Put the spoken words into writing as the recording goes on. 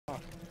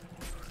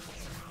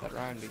That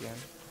rhymed again.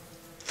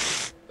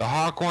 The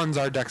hawk ones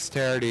are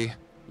dexterity.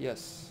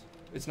 Yes.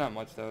 It's not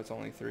much though, it's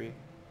only 3.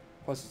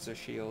 Plus it's a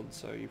shield,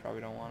 so you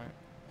probably don't want it.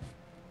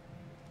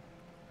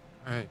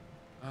 Alright.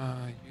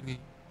 You need...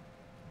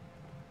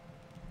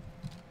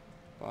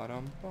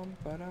 Ba-dum bum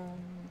ba-dum.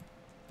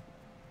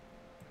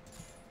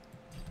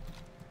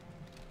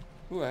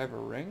 Ooh, I have a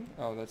ring?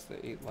 Oh, that's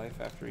the 8 life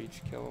after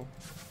each kill.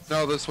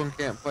 No, this one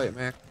can't play it,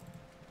 Mac.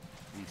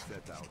 We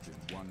set out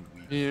in 1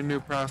 week. You need a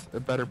new a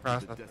better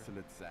processor The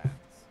desolate sands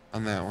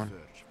on that one.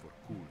 search for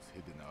Cool's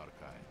hidden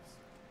archives.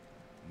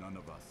 None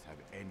of us have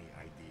any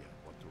idea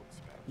what to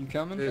expect. You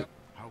coming?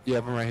 Yeah,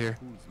 I'm right here.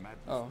 Cool's madness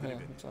Oh, yeah,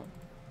 driven. what's up?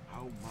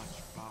 How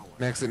much power?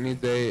 Max, it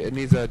needs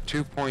a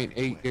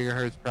 2.8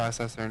 gigahertz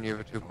processor, and you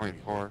have a 2.4.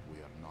 We are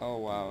not Oh,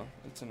 wow.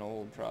 It's an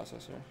old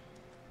processor.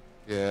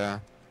 Yeah.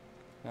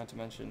 Not to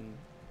mention,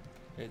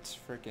 it's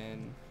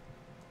freaking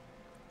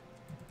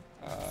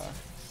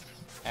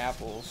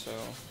Apple, so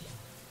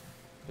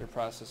their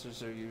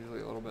processors are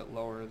usually a little bit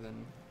lower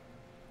than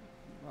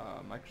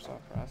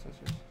Microsoft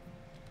processors.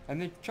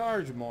 And they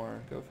charge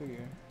more, go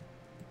figure.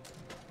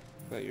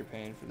 But you're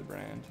paying for the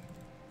brand.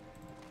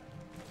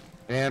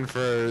 And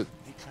for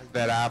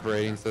that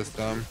operating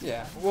system.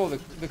 Yeah, well,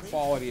 the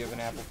quality of an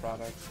Apple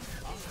product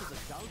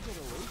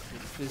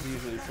is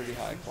usually pretty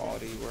high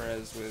quality,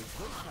 whereas with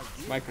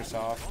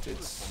Microsoft,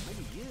 it's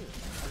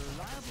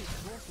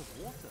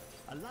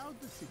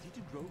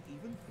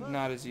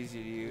not as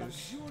easy to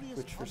use,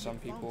 which for some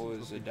people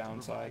is a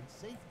downside.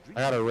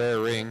 I got a rare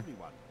ring.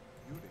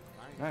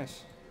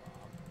 Nice.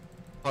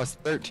 Plus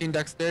 13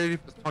 dexterity,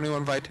 plus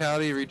 21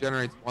 vitality,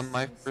 regenerates 1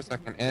 life per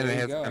second, and There it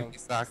you has go. an empty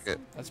socket.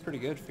 That's pretty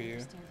good for you.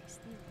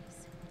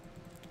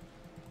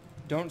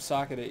 Don't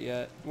socket it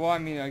yet. Well, I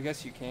mean, I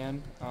guess you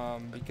can,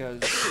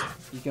 because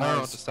you can I don't know what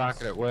always... to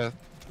socket it with.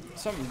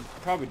 Something,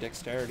 probably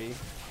dexterity.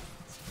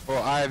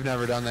 Well, I've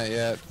never done that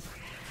yet.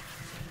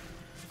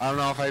 I don't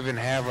know if I even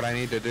have what I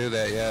need to do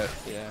that yet.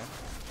 Yeah.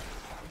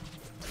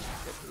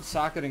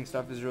 Socketing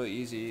stuff is really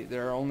easy.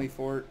 There are only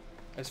 4,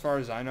 as far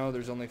as I know,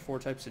 there's only 4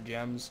 types of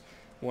gems.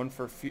 One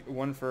for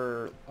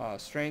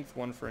strength,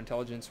 one for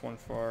intelligence, one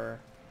for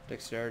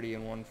dexterity,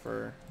 and one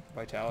for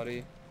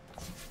vitality.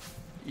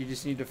 You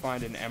just need to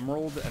find an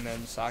emerald and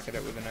then socket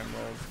it with an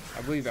emerald.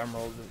 I believe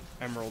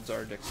emeralds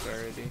are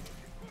dexterity.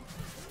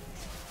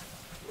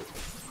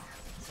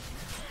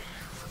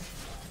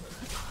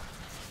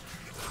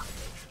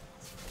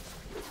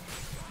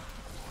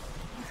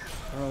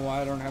 I don't know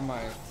why I don't have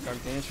my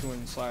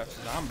gargantuan /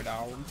 zombie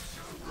dogs.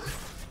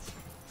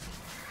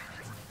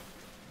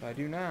 But I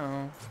do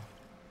now.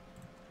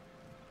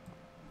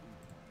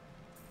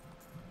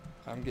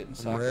 I'm getting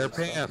Some rare socket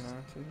stuff pants.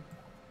 now too.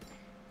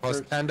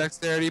 Plus 10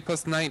 dexterity,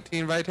 plus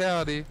 19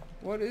 vitality.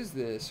 What is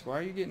this? Why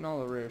are you getting all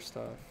the rare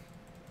stuff?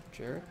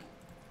 Jarek?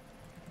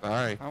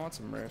 Sorry. I want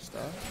some rare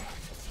stuff.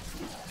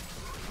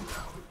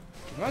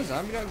 Did my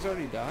zombie dogs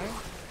already die?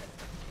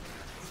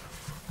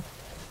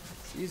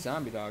 These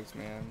zombie dogs,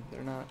 man,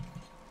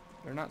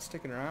 they're not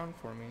sticking around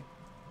for me.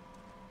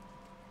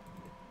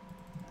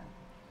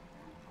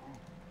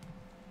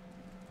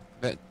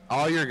 But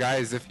all your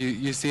guys, if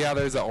you see how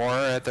there's an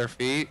aura at their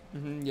feet?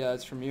 Yeah,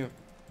 it's from you.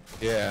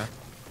 Yeah.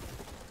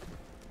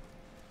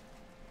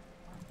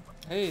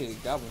 Hey,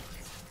 goblin.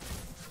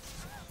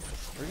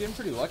 We're getting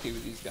pretty lucky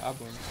with these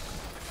goblins.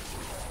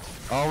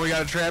 Oh, we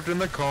got trapped in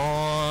the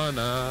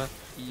corner.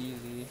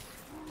 Easy.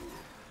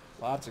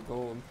 Lots of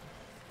gold.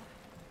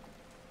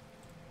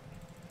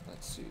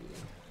 Let's see.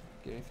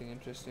 Get anything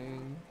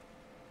interesting?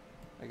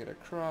 I get a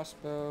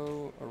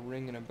crossbow, a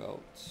ring, and a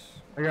belt.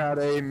 I got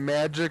a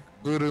magic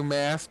voodoo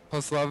mask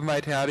plus 11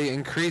 vitality,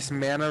 increased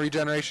mana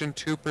regeneration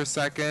 2 per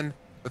second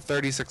with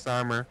 36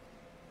 armor.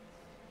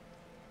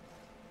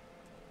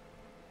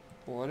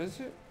 What is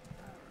it?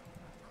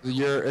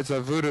 It's a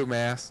voodoo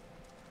mask.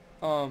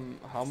 How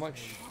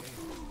much?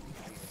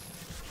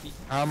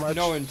 How much?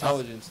 No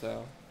intelligence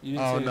though. You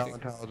didn't Oh, say no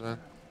anything.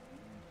 intelligence.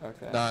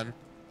 Okay. Done.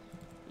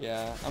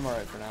 Yeah, I'm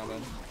alright for now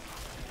then.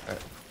 Okay.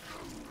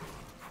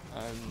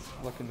 I'm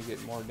looking to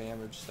get more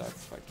damage stuff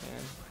if I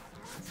can.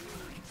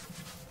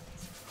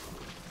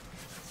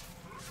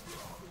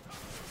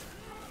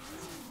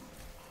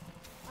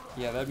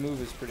 Yeah, that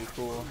move is pretty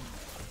cool.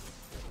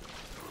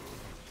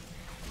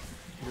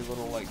 Your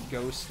little like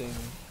ghosting.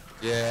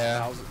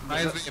 Yeah.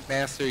 Reminds me of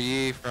Master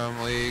Yi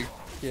from League.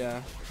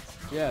 Yeah.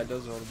 Yeah, it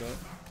does a little bit.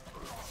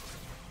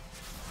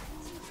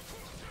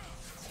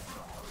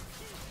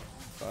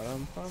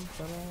 Ba-dum, bum,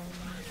 ba-dum.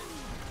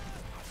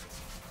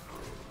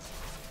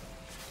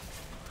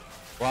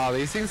 Wow,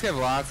 these things have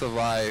lots of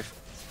life.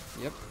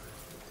 Yep.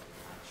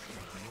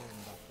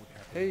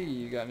 Hey,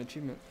 you got an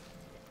achievement.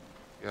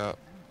 Yep.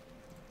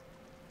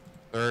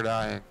 Third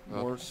eye.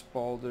 Oh. More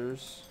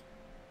spalders.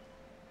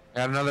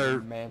 Got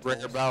another Mantles.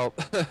 rare belt.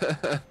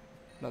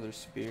 Another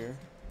spear.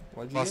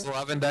 What'd you Plus get?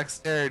 11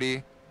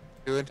 dexterity,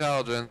 2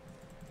 intelligence.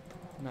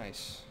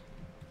 Nice.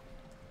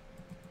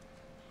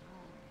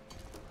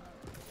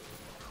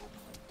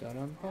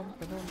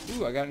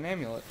 Ooh, I got an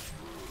amulet.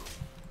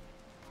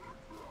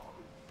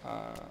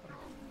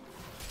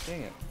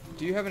 Dang it.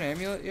 Do you have an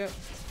amulet yet?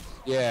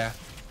 Yeah.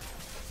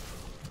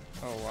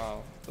 Oh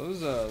wow.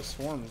 Those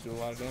swarms do a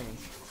lot of damage.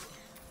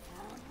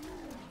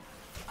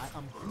 I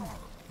am human.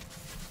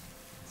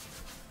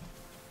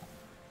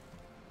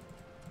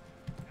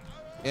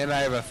 And I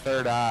have a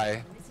third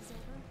eye.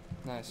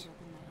 Nice.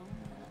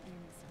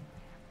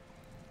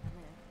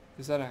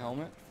 Is that a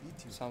helmet?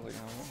 Sounds like a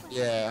helmet.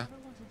 Yeah.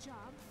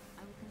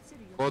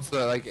 Well, it's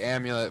the like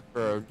amulet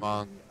for a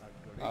monk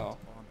Oh.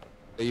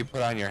 that you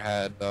put on your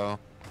head, though.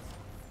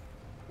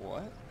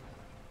 What?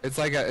 It's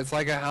like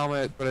a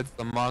helmet, but it's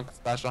the monk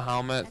special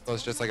helmet, so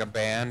it's just like a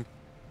band.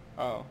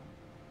 Oh.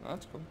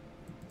 That's cool.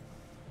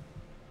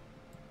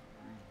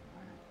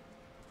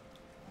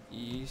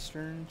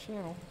 Eastern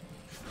Channel.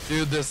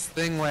 Dude, this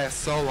thing lasts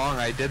so long.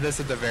 I did this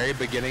at the very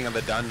beginning of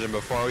the dungeon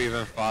before we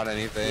even fought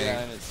anything.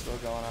 Yeah, and it's still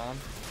going on.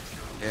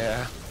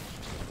 Yeah.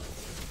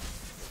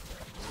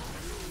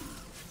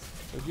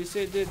 Would you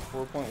say it did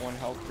 4.1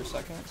 health per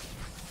second?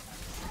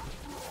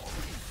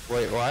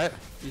 Wait, what?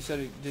 You said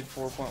it did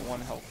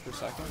 4.1 health per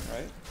second,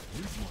 right?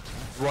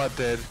 What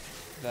did?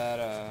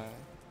 That,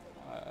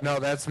 No,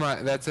 that's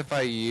if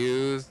I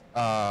use,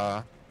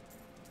 that's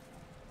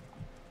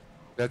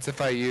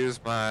if I use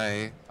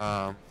my,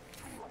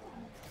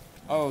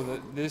 oh,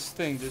 this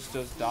thing just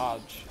does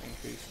dodge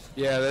increase.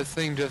 yeah, this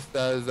thing just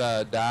does,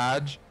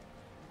 dodge,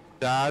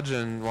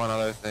 and one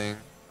other thing.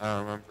 I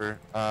don't remember.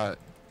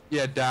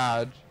 Yeah,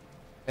 dodge.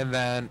 And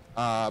then,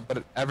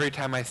 but every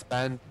time I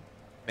spend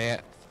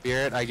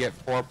spirit, I get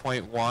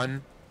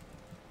 4.1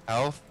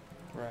 health.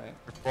 Right.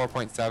 Or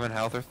 4.7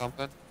 health or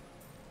something.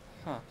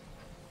 Huh.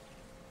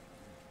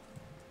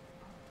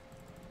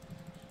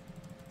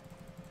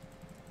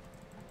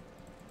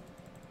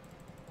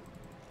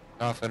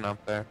 Nothing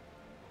up there.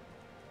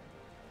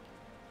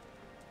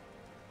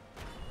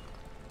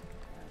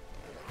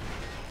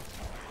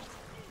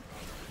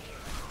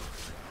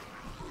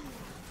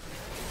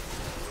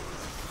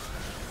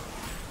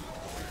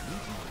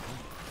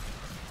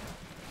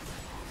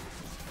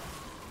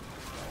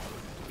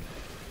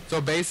 So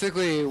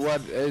basically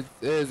what it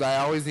is, I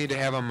always need to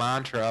have a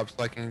mantra up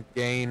so I can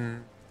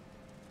gain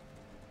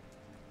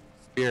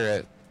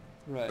spirit.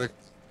 Right. Like,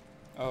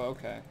 Oh,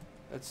 okay.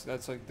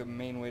 That's like the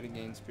main way to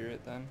gain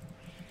spirit then.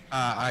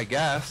 I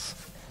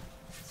guess.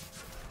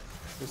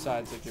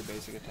 Besides like your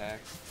basic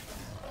attacks.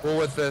 Well,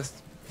 with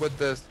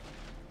this,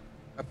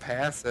 a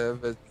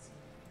passive, it's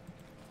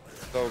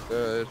so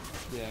good.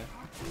 Yeah.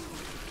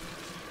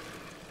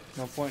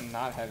 No point in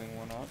not having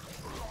one up.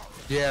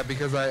 Yeah,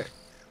 because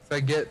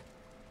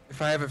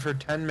if I have it for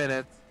 10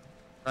 minutes,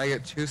 I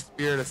get 2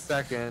 spirit a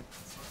second,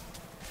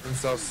 and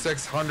so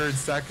 600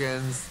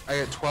 seconds, I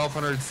get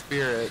 1200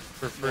 spirit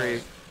for free.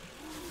 Right.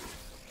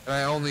 And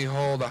I only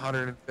hold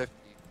 150.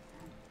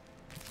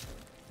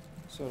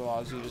 So it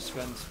allows you to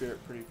spend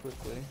spirit pretty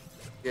quickly.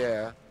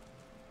 Yeah.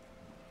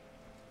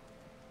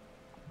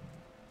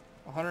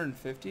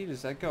 150?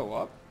 Does that go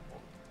up?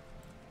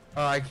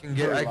 I can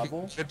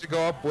get to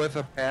go up with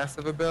a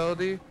passive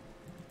ability.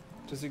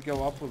 Does it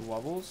go up with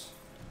levels?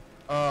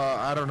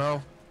 I don't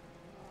know.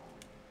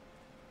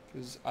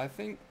 Because I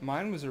think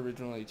mine was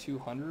originally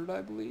 200,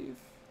 I believe.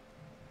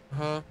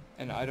 Huh?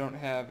 And I don't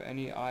have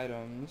any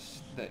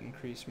items that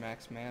increase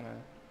max mana.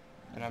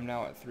 And I'm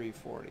now at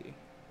 340.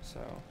 So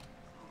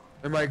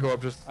It might go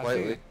up just I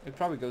slightly. think it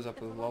probably goes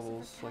up with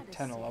levels, like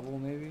 10 a level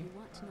maybe.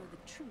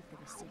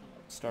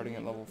 Starting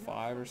at level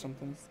 5 or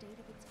something.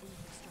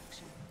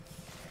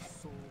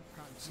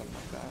 Something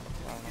like that.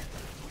 I don't know.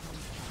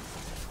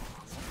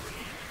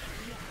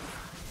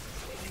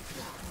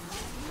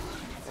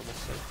 Level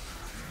 6.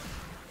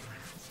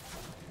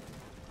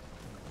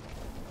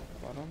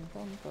 Ba-dum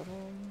bum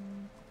ba-dum.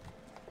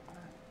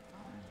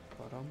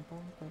 Ba-dum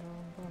bum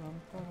ba-dum ba-dum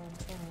ba-dum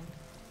ba-dum.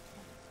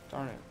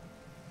 Darn it.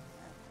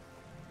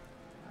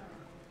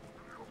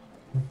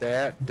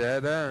 That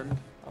dead end.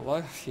 I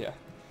love, yeah.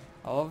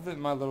 I love that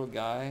my little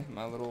guy,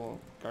 my little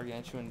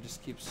gargantuan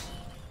just keeps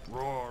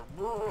roar,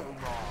 roar, roar,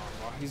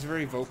 roar. He's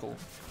very vocal.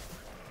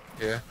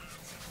 Yeah.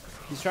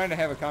 He's trying to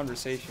have a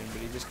conversation,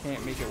 but he just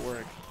can't make it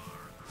work.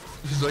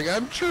 He's like,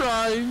 I'm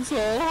trying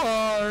so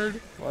hard.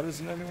 Why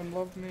doesn't anyone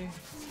love me?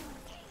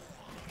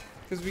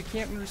 Because we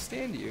can't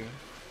understand you.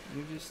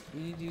 You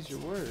need to use your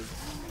words.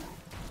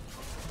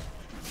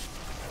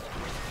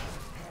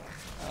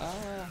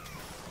 Ah.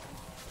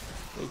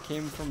 They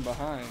came from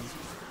behind.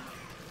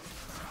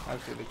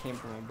 Actually, they came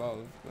from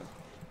above, but...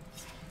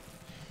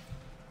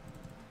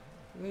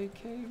 They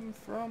came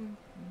from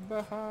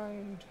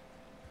behind.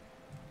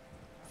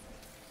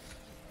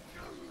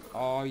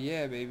 Oh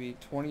yeah, baby.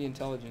 20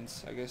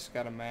 intelligence. I guess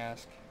got a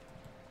mask.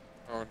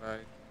 Oh,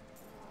 nice.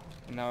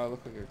 And now I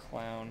look like a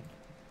clown.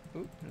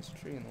 Oop, there's a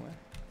tree in the way.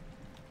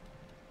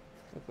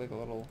 Look like a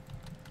little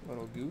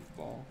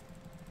goofball.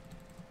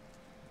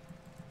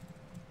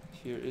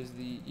 Here is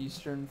the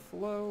eastern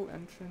flow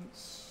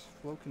entrance.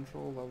 Flow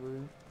control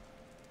lever.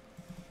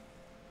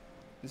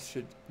 This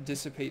should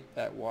dissipate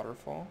that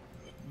waterfall.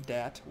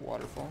 Dat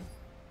waterfall.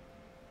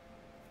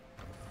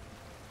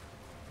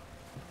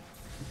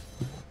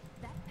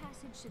 That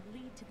passage should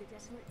lead to the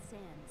desolate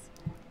sands.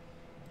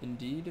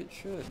 Indeed, it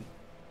should.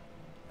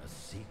 A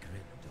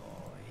secret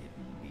door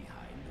hidden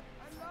behind.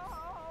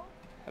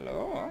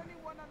 Hello?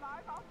 Anyone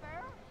alive out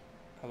there?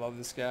 I love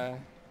this guy.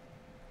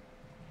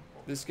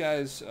 This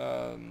guy's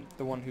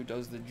the one who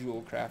does the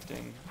jewel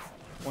crafting.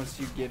 Once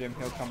you get him,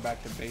 he'll come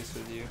back to base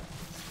with you.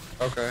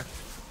 Okay.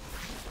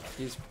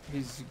 He's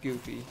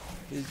goofy.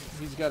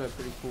 He's got a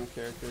pretty cool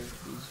character.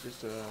 He's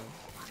just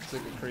he's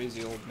like a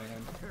crazy old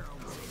man.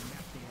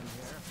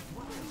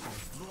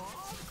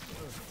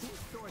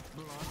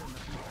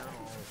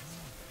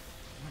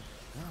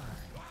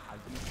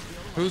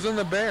 Who's in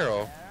the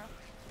barrel?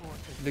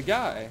 The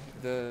guy,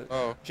 the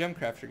Oh. gem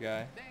crafter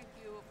guy. Thank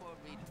you for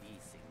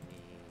releasing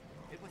me.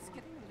 It was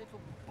getting a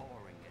little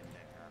boring in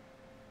there.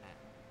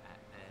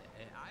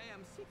 I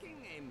am seeking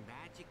a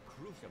magic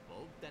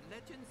crucible that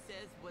legend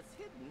says was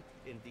hidden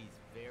in these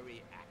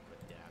very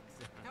aqueducts.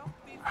 Help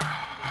me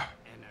find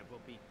it, and I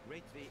will be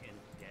greatly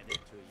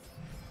indebted to you.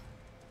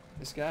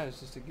 This guy is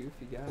just a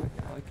goofy guy.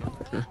 I like him.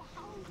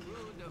 How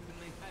rude of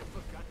me. I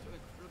forgot to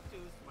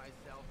introduce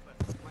myself.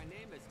 My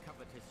name is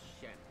Covetous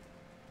Shen.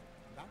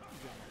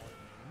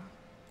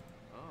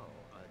 Oh,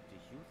 do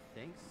you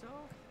think so?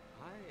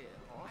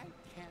 I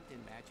can't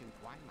imagine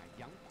why my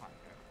young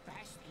partner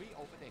bashed me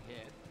over the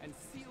head and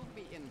sealed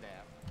me in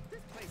there.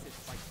 This place is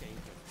quite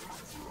dangerous.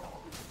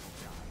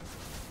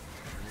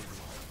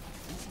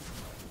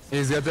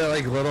 He's got that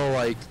like little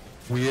like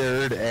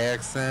weird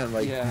accent,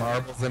 like Yeah.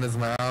 marbles in his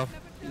mouth.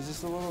 He's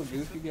just a little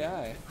goofy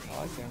guy. I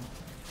like him.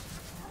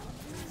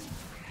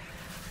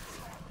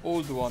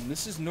 Old one,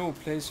 this is no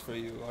place for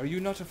you. Are you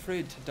not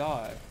afraid to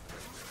die?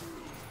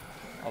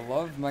 I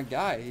love my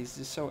guy. He's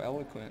just so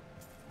eloquent.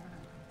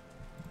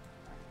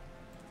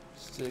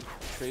 Just a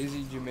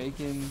crazy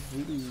Jamaican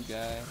voodoo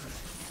guy.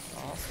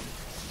 Awesome.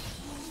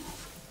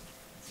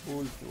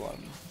 Old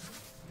one,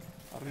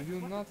 are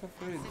you not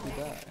afraid to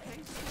die?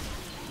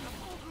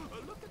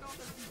 Look at all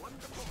this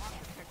wonderful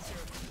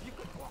architecture. You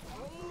could walk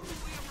all the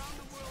way around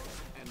the world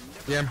and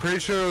never Yeah, I'm pretty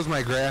sure it was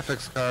my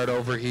graphics card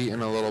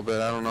overheating a little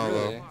bit. I don't know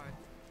Really?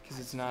 Because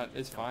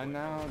it's fine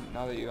now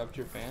that you upped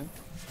your fan?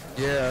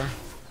 though. Yeah.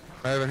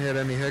 I haven't had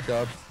any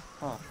hiccups.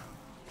 Huh.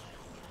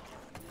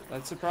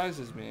 That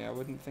surprises me. I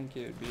wouldn't think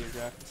it would be a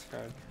graphics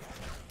card.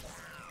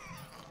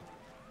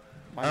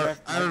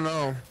 I don't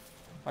know.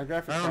 My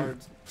graphics I don't- card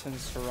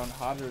tends to run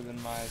hotter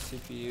than my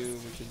CPU,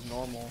 which is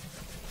normal,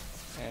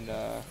 and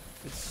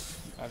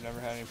I've never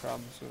had any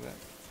problems with it.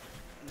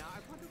 Now I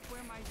wonder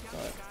where my young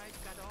But-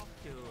 guys got off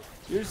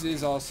to. Yours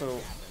is also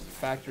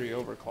factory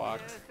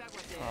overclocked, Is that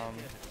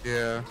what they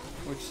Yeah.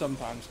 which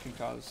sometimes can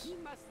cause He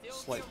must still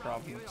slight be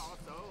around here problems.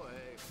 also,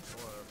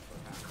 or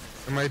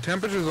perhaps. And my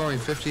temperature's only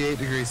 58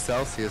 degrees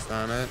Celsius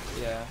on it.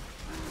 Yeah.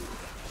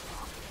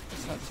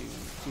 It's not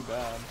too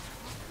bad.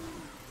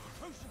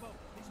 Crucible,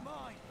 it's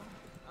mine.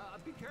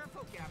 Be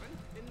careful, Gavin.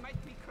 It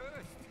might be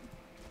cursed.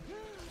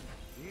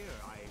 Here,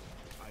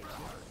 I just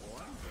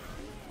wonder.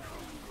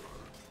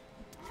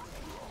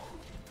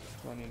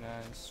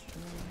 29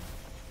 string.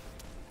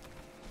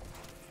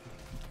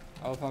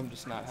 I love how I'm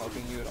just not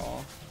helping you at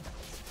all.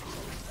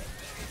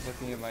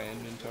 Looking at my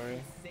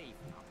inventory. Safe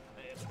now.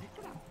 Pick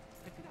it up.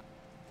 Pick it up.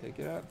 Pick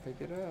it up,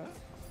 pick it up.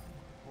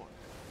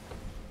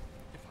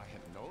 If I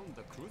had known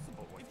the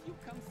crucible was... If you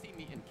come see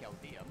me in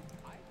Chaldeum,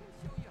 I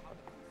can show you how to...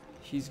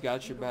 He's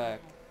got your back.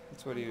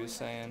 That's what he was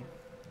saying.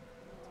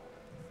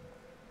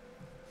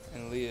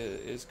 And Leah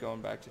is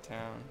going back to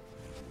town.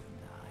 You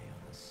and I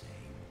are the same.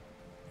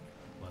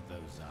 But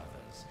those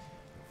others,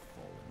 the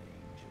fallen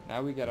angels...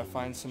 Now we gotta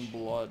find some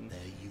blood. They're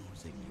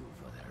using you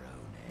for their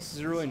own ends. This is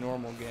a really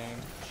normal game.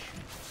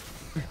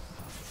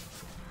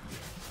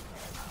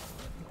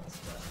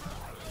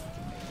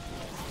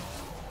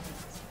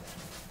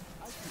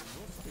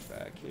 Get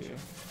back here.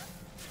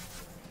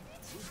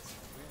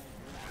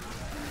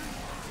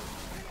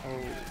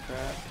 Holy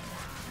crap.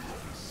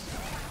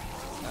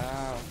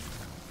 Ow.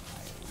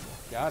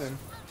 Got him.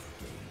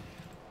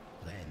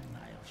 Then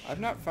I'll I've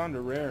not found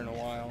a rare in a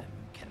while.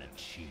 can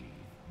achieve.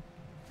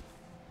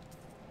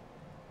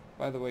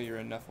 By the way, you're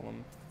a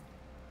Nephilim.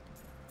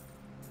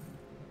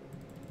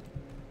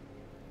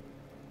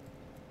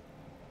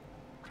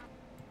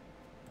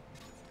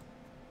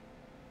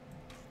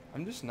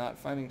 I'm just not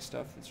finding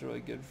stuff that's really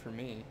good for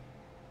me.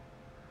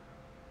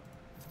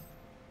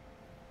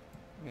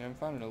 I mean, I'm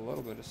finding a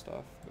little bit of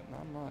stuff, but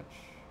not much.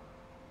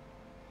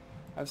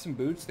 I have some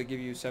boots that give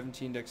you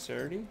 17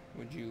 dexterity.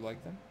 Would you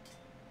like them?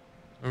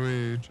 Let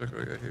me check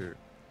what I got here.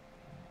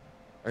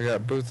 I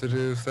got boots that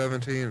do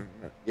 17.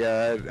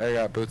 Yeah, I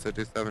got boots that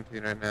do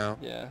 17 right now.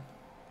 Yeah.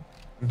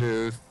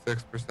 Do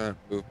 6%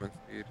 movement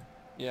speed.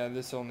 Yeah,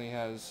 this only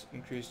has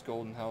increased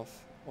golden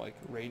health, like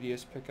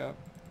radius pickup.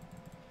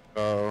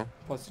 Oh.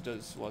 Plus it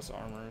does less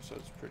armor, so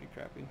it's pretty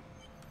crappy.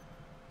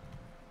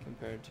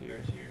 Compared to your...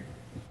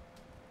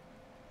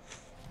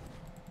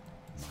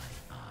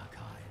 My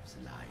archives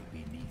lie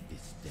beneath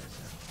this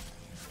desert.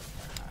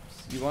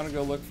 Perhaps You want to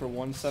go look for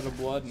one set of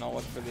blood and I'll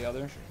look for the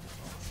other?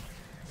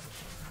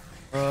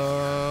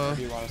 Or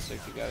do you want to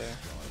stick together?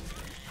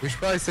 We should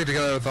probably stick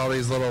together with all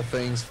these little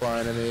things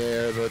flying in the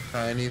air, the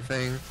tiny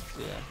thing.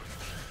 Yeah.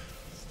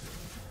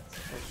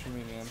 Works for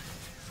me, man.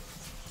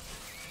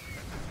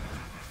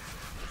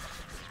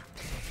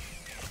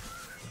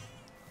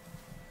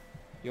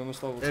 You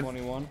almost level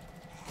 21?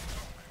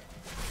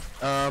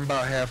 I'm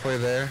about halfway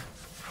there.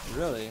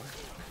 Really?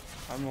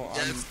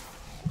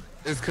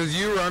 It's because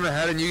you run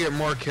ahead and you get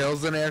more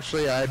kills than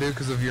actually I do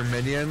because of your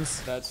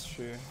minions. That's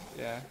true,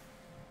 yeah.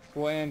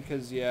 Well, and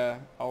because, yeah,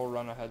 I'll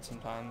run ahead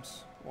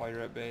sometimes while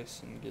you're at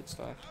base and get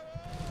stuff.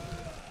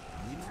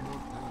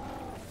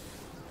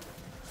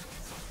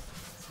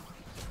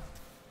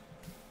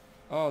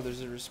 Oh,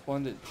 there's a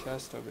resplendent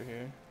chest over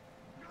here.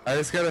 I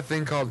just got a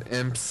thing called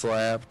Imp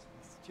Slap.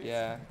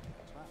 Yeah.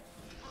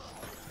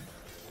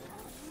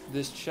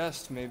 This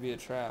chest may be a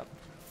trap.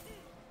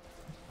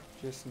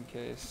 Just in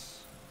case.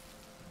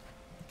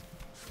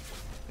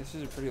 This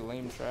is a pretty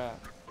lame trap.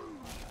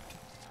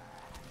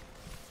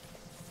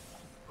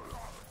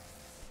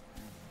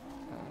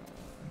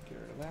 Get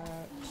rid of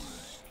that.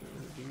 Get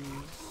rid of these.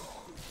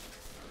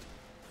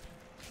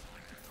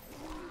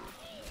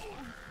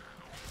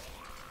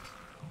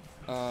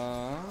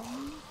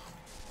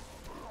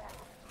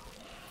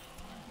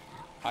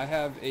 I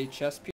have a chest piece.